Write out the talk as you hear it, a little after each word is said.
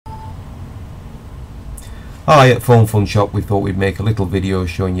Hi, at FoneFunShop we thought we'd make a little video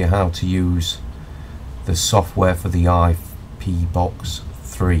showing you how to use the software for the IP Box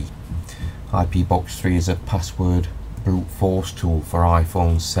 3. IP Box 3 is a password brute force tool for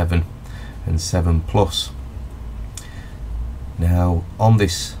iPhone 7 and 7 Plus. Now on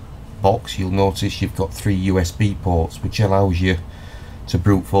this box you'll notice you've got 3 USB ports, which allows you to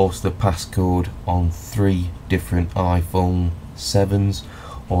brute force the passcode on 3 different iPhone 7s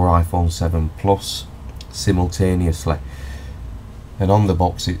or iPhone 7 Plus simultaneously. And on the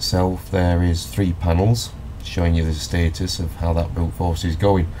box itself there is 3 panels showing you the status of how that brute force is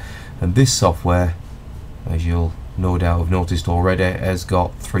going, and this software, as you'll no doubt have noticed already, has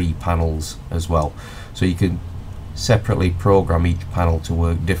got 3 panels as well, so you can separately program each panel to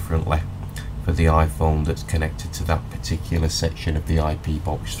work differently for the iPhone that's connected to that particular section of the IP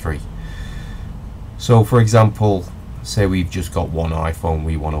Box 3. So for example, say we've just got one iPhone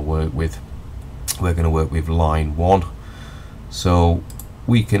we want to work with. We're going to work with line 1, so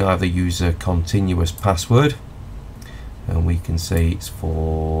we can either use a continuous password, and we can say it's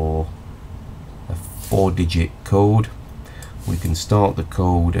for a 4-digit code. We can start the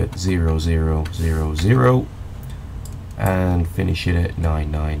code at 0000 and finish it at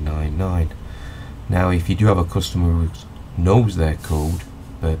 9999. Now if you do have a customer who knows their code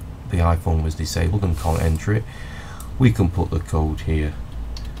but the iPhone was disabled and can't enter it, we can put the code here,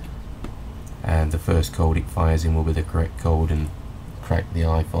 and the first code it fires in will be the correct code and crack the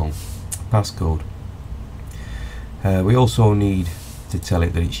iPhone passcode. We also need to tell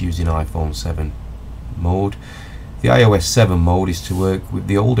it that it's using iPhone 7 mode. The iOS 7 mode is to work with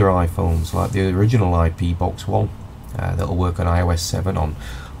the older iPhones, like the original IP Box 1. That'll work on iOS 7, on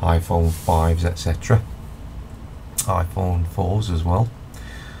iPhone 5s, etc. iPhone 4s as well.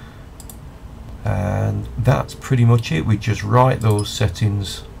 And that's pretty much it. We just write those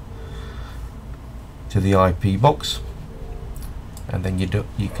settings to the IP box, and then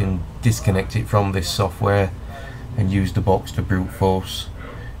you can disconnect it from this software and use the box to brute force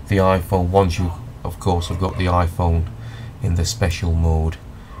the iPhone, once you of course have got the iPhone in the special mode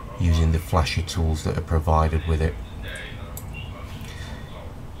using the flasher tools that are provided with it.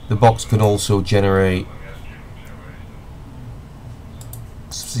 The box can also generate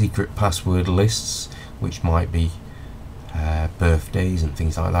secret password lists, which might be birthdays and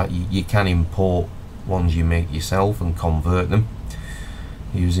things like that. You can import ones you make yourself and convert them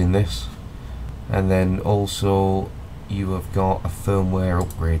using this. And then also you have got a firmware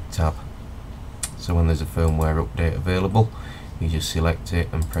upgrade tab, so when there's a firmware update available you just select it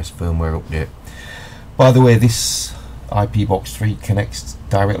and press firmware update. By the way, this IP Box 3 connects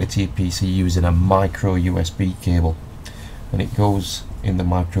directly to your PC using a micro USB cable, and it goes in the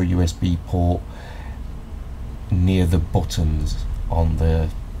micro USB port near the buttons on the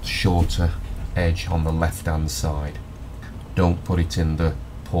shorter edge on the left hand side. Don't put it in the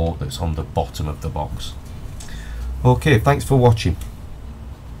port that's on the bottom of the box. Okay, thanks for watching.